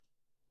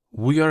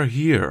We are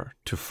here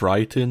to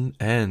frighten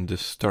and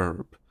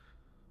disturb.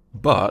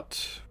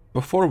 But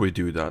before we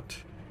do that,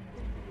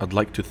 I'd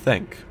like to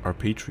thank our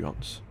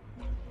Patreons.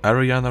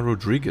 Ariana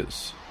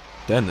Rodriguez,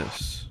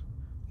 Dennis,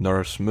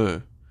 Nurse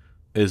Moo,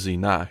 Izzy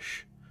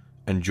Nash,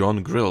 and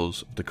John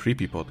Grills of the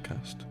Creepy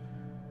Podcast.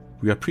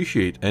 We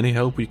appreciate any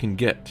help we can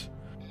get,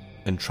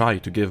 and try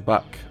to give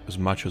back as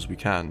much as we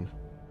can.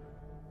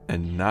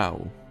 And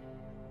now,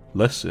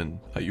 listen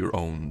at your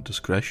own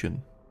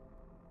discretion.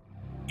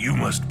 You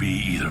must be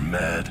either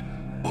mad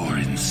or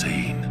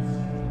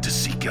insane to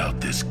seek out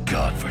this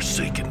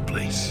godforsaken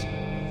place.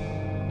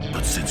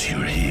 But since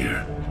you're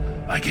here,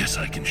 I guess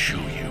I can show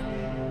you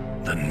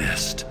the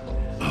nest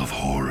of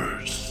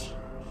horrors.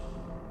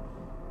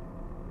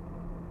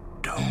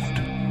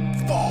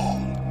 Don't fall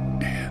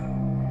in.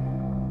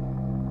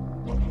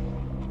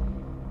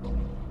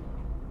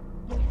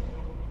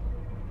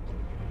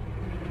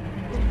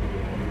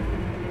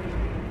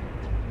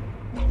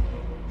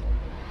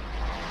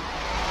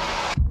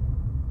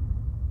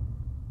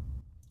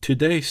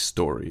 Today's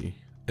story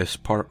is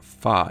part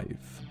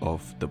 5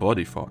 of The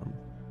Body Farm,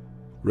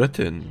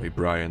 written by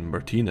Brian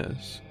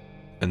Martinez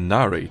and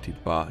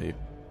narrated by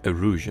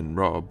Erusian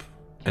Rob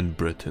and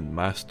Britton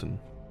Maston.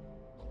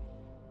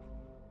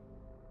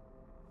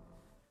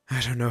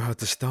 I don't know how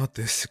to start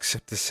this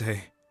except to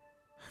say,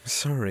 I'm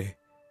sorry.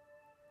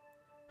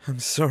 I'm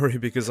sorry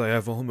because I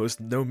have almost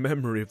no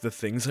memory of the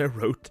things I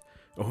wrote,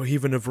 or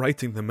even of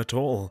writing them at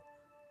all.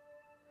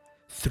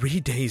 3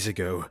 days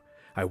ago,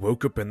 I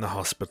woke up in the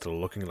hospital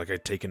looking like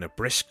I'd taken a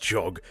brisk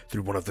jog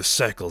through one of the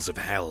circles of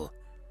hell.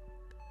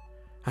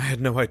 I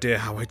had no idea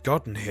how I'd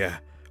gotten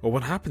here, or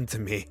what happened to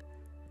me.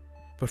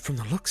 But from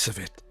the looks of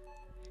it,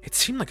 it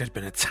seemed like I'd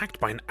been attacked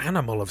by an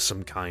animal of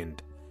some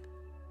kind.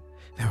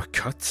 There were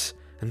cuts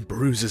and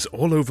bruises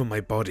all over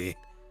my body,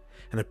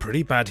 and a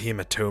pretty bad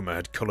hematoma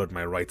had coloured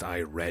my right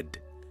eye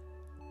red.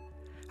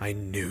 I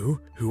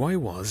knew who I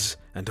was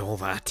and all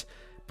that,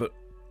 but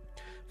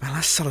my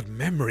last solid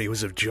memory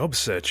was of job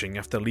searching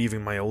after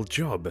leaving my old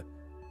job.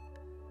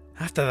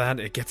 After that,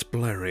 it gets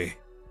blurry.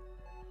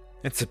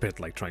 It's a bit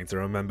like trying to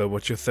remember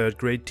what your 3rd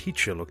grade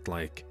teacher looked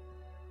like.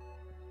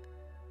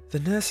 The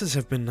nurses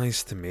have been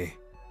nice to me,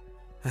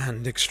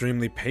 and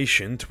extremely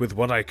patient with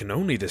what I can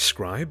only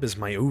describe as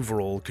my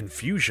overall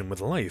confusion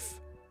with life.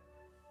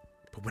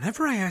 But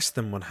whenever I ask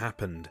them what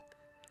happened,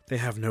 they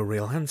have no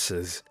real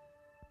answers.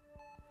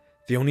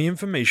 The only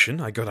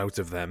information I got out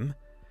of them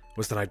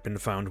was that I'd been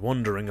found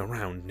wandering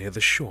around near the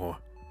shore,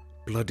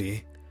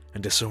 bloody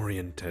and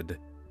disoriented,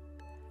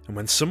 and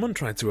when someone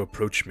tried to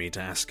approach me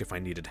to ask if I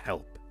needed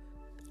help,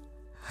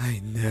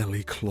 I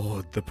nearly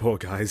clawed the poor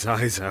guy's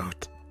eyes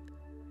out.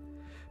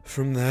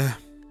 From there,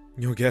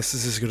 your guess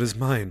is as good as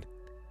mine,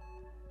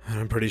 and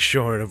I'm pretty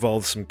sure it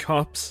involved some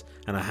cops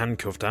and a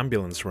handcuffed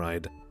ambulance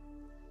ride.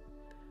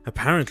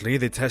 Apparently,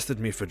 they tested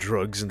me for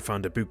drugs and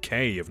found a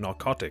bouquet of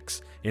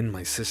narcotics in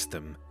my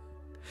system.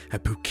 A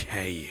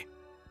bouquet.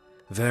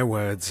 Their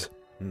words,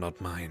 not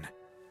mine.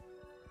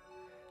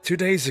 2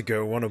 days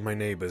ago, one of my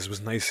neighbours was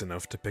nice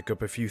enough to pick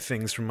up a few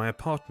things from my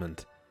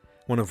apartment,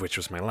 one of which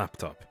was my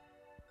laptop.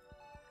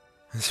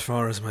 As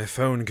far as my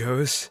phone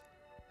goes,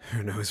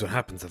 who knows what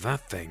happened to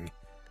that thing?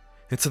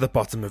 It's at the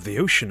bottom of the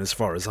ocean as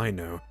far as I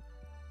know.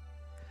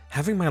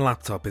 Having my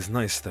laptop is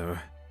nice though.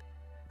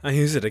 I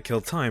use it to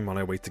kill time while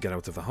I wait to get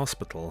out of the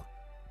hospital,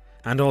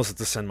 and also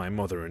to send my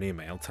mother an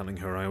email telling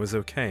her I was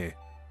okay.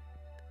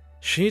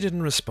 She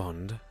didn't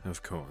respond,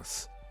 of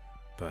course,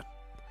 but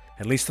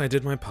at least I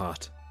did my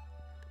part.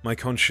 My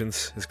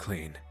conscience is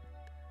clean.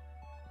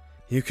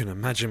 You can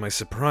imagine my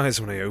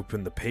surprise when I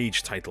opened the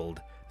page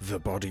titled The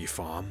Body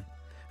Farm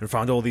and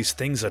found all these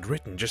things I'd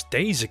written just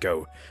days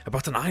ago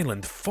about an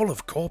island full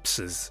of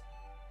corpses.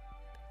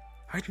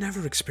 I'd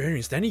never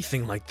experienced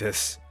anything like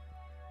this,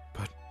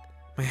 but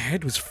my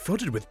head was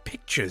flooded with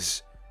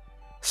pictures.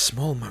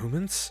 Small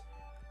moments,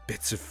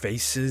 bits of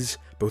faces,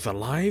 both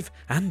alive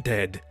and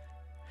dead.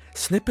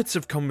 Snippets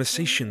of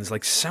conversations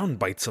like sound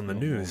bites on the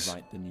news.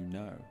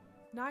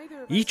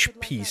 Each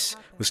piece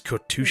was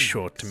cut too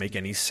short to make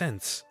any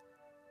sense.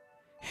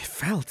 It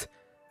felt,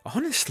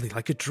 honestly,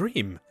 like a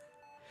dream.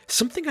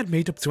 Something I'd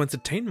made up to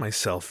entertain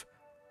myself.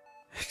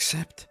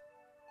 Except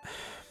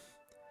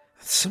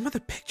some of the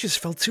pictures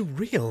felt too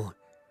real,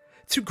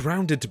 too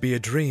grounded to be a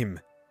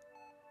dream.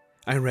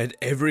 I read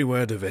every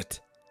word of it.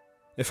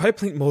 If I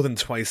blinked more than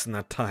twice in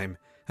that time,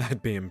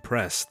 I'd be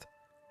impressed.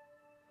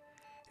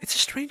 It's a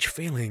strange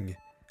feeling,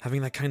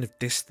 having that kind of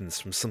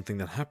distance from something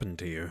that happened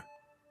to you.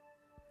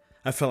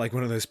 I felt like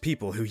one of those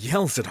people who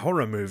yells at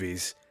horror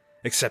movies,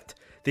 except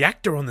the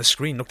actor on the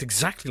screen looked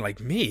exactly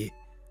like me.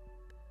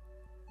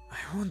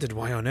 I wondered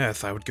why on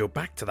earth I would go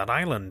back to that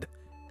island.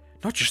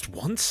 Not just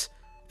once,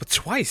 but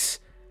twice,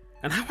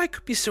 and how I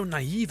could be so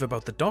naive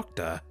about the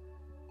doctor.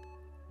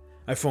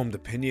 I formed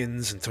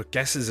opinions and took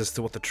guesses as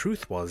to what the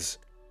truth was.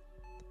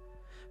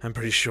 I'm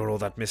pretty sure all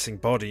that missing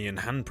body and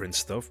handprint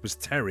stuff was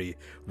Terry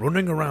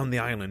running around the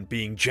island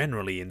being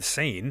generally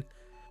insane,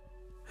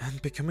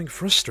 and becoming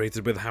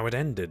frustrated with how it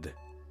ended.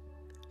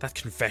 That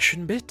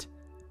confession bit?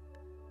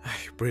 I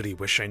really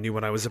wish I knew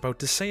what I was about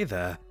to say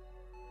there.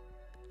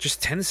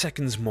 Just 10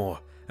 seconds more,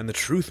 and the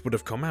truth would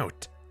have come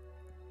out.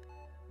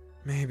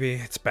 Maybe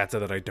it's better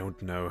that I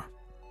don't know,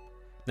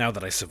 now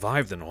that I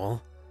survived and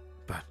all.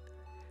 But,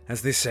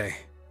 as they say,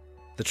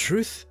 the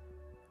truth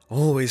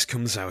always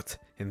comes out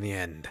in the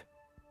end.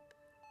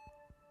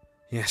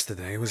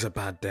 Yesterday was a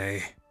bad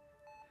day.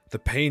 The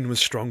pain was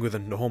stronger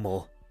than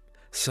normal,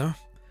 so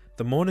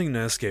the morning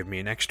nurse gave me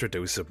an extra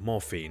dose of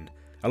morphine,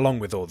 along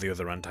with all the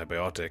other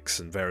antibiotics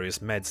and various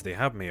meds they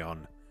had me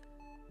on.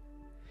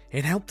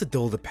 It helped to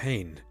dull the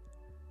pain,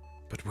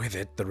 but with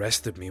it the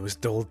rest of me was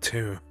dulled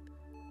too.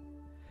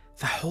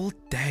 The whole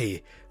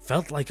day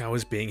felt like I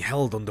was being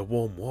held under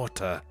warm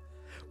water,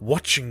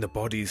 watching the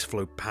bodies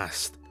float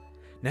past,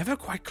 never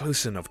quite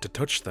close enough to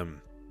touch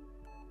them.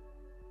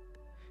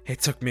 It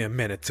took me a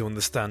minute to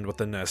understand what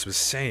the nurse was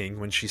saying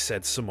when she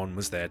said someone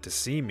was there to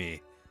see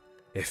me,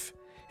 if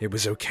it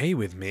was okay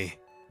with me.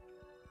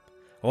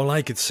 All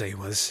I could say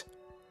was,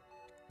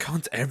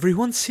 "Can't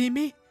everyone see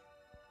me?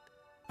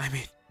 I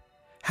mean,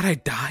 had I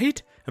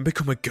died and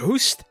become a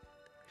ghost?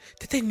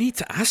 Did they need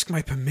to ask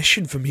my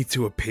permission for me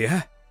to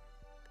appear?"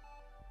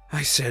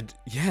 I said,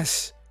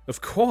 yes,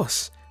 of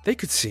course, they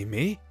could see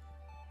me.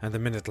 And a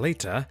minute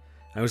later,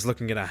 I was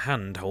looking at a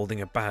hand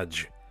holding a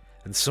badge,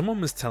 and someone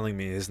was telling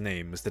me his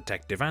name was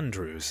Detective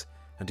Andrews,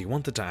 and he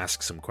wanted to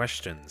ask some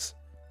questions.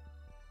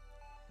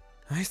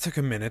 I took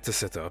a minute to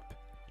sit up,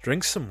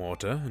 drink some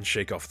water, and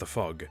shake off the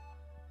fog.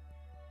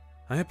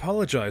 I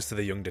apologized to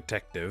the young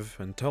detective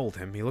and told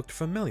him he looked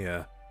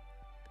familiar.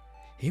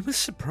 He was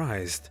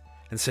surprised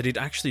and said he'd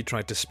actually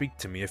tried to speak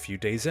to me a few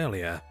days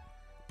earlier,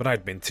 but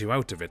I'd been too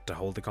out of it to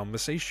hold a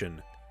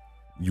conversation.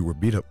 "You were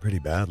beat up pretty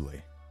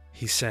badly,"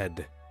 he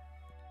said.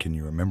 "Can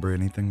you remember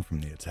anything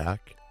from the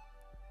attack?"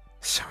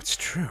 So it's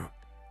true.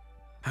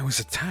 I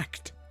was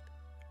attacked.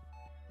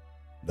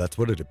 "That's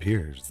what it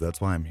appears. That's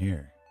why I'm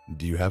here.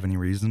 Do you have any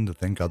reason to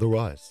think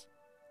otherwise?"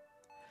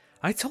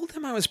 I told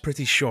him I was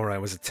pretty sure I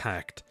was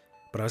attacked,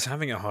 but I was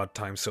having a hard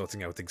time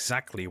sorting out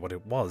exactly what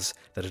it was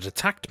that had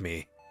attacked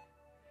me.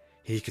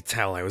 He could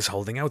tell I was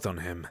holding out on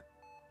him.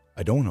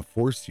 "I don't want to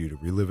force you to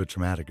relive a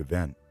traumatic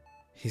event,"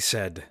 he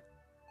said.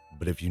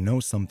 "but if you know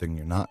something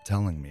you're not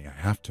telling me, I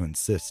have to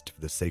insist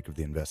for the sake of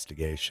the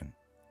investigation."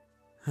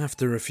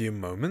 After a few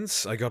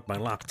moments, I got my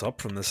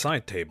laptop from the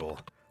side table,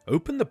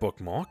 opened the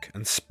bookmark,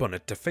 and spun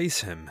it to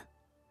face him.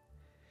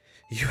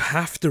 "You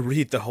have to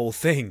read the whole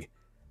thing,"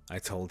 I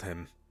told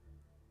him.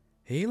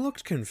 He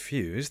looked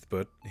confused,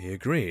 but he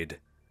agreed.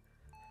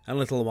 A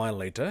little while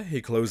later,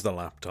 he closed the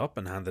laptop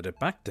and handed it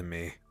back to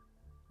me.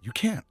 "You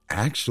can't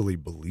actually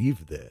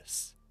believe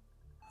this."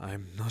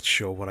 I'm not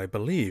sure what I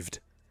believed.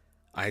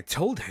 I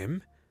told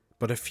him,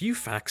 but a few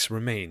facts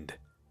remained.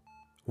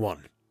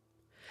 1.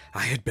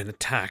 I had been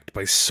attacked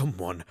by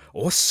someone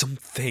or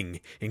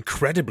something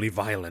incredibly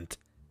violent.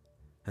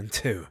 And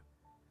 2.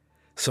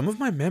 Some of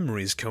my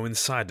memories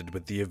coincided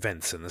with the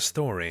events in the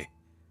story.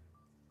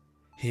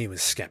 He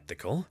was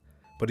skeptical,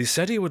 but he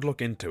said he would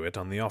look into it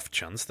on the off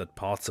chance that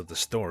parts of the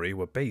story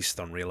were based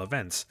on real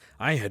events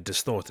I had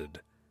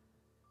distorted.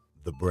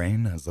 "The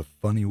brain has a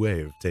funny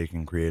way of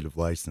taking creative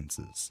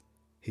licenses,"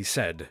 he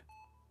said.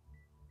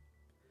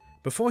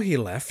 Before he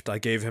left, I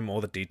gave him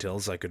all the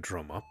details I could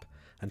drum up,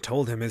 and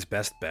told him his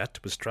best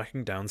bet was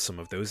tracking down some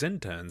of those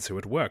interns who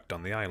had worked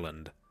on the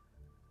island.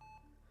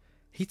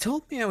 He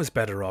told me I was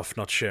better off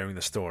not sharing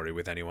the story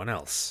with anyone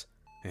else,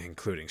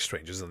 including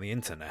strangers on the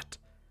internet,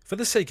 for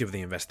the sake of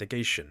the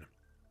investigation.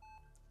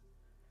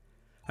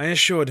 I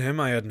assured him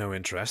I had no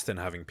interest in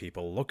having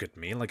people look at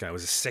me like I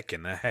was sick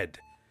in the head,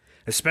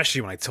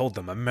 especially when I told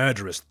them a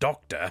murderous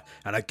doctor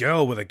and a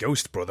girl with a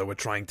ghost brother were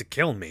trying to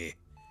kill me.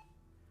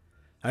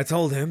 I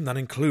told him that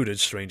included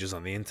strangers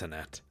on the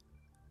internet.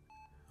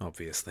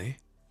 Obviously,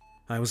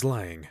 I was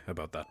lying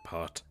about that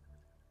part.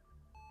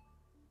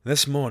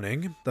 This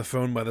morning, the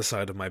phone by the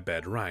side of my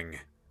bed rang.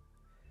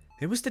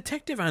 It was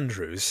Detective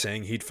Andrews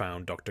saying he'd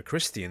found Dr.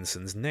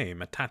 Christiansen's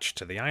name attached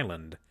to the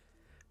island,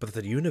 but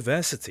that the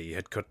university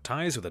had cut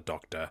ties with the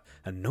doctor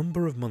a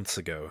number of months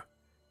ago.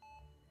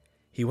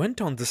 He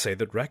went on to say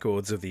that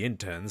records of the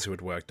interns who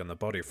had worked on the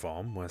body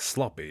farm were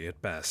sloppy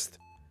at best.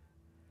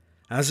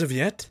 As of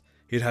yet,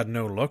 he'd had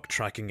no luck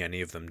tracking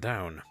any of them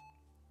down.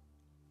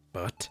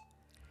 But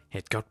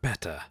it got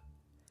better.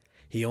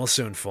 He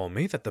also informed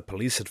me that the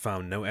police had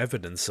found no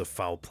evidence of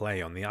foul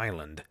play on the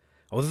island,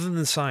 other than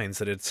the signs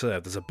that it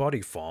served as a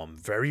body farm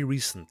very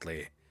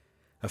recently,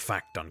 a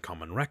fact on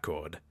common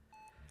record,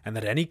 and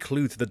that any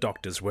clue to the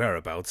doctor's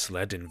whereabouts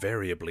led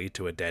invariably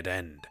to a dead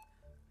end.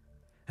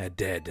 A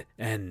dead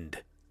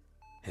end.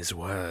 His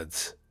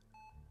words.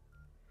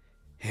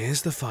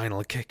 Here's the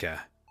final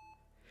kicker.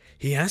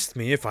 He asked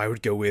me if I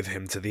would go with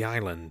him to the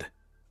island.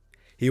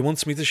 He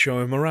wants me to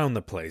show him around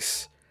the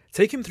place,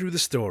 take him through the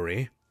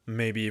story,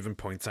 maybe even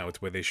point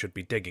out where they should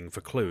be digging for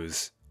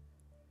clues.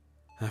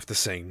 After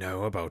saying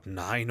no about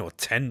 9 or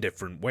 10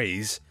 different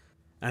ways,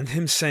 and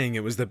him saying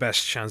it was the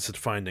best chance at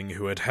finding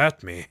who had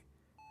hurt me,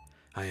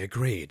 I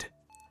agreed,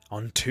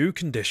 on 2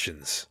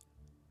 conditions.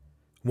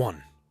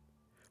 1.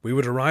 We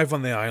would arrive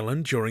on the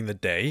island during the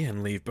day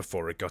and leave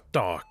before it got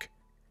dark.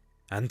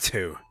 And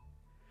 2,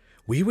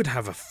 we would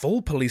have a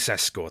full police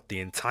escort the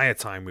entire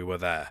time we were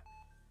there.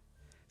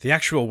 The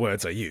actual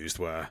words I used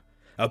were,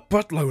 "a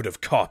buttload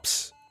of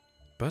cops,"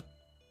 but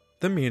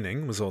the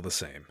meaning was all the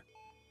same.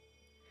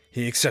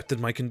 He accepted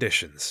my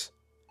conditions.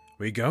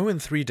 We go in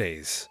 3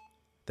 days,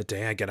 the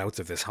day I get out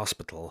of this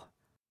hospital.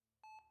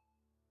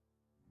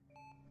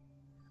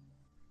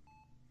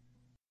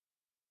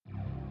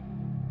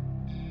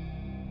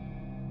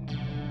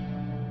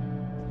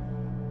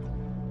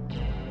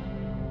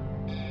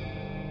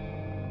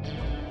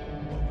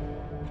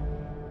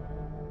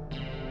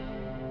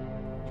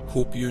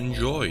 Hope you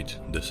enjoyed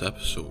this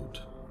episode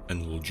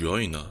and will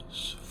join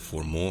us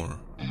for more.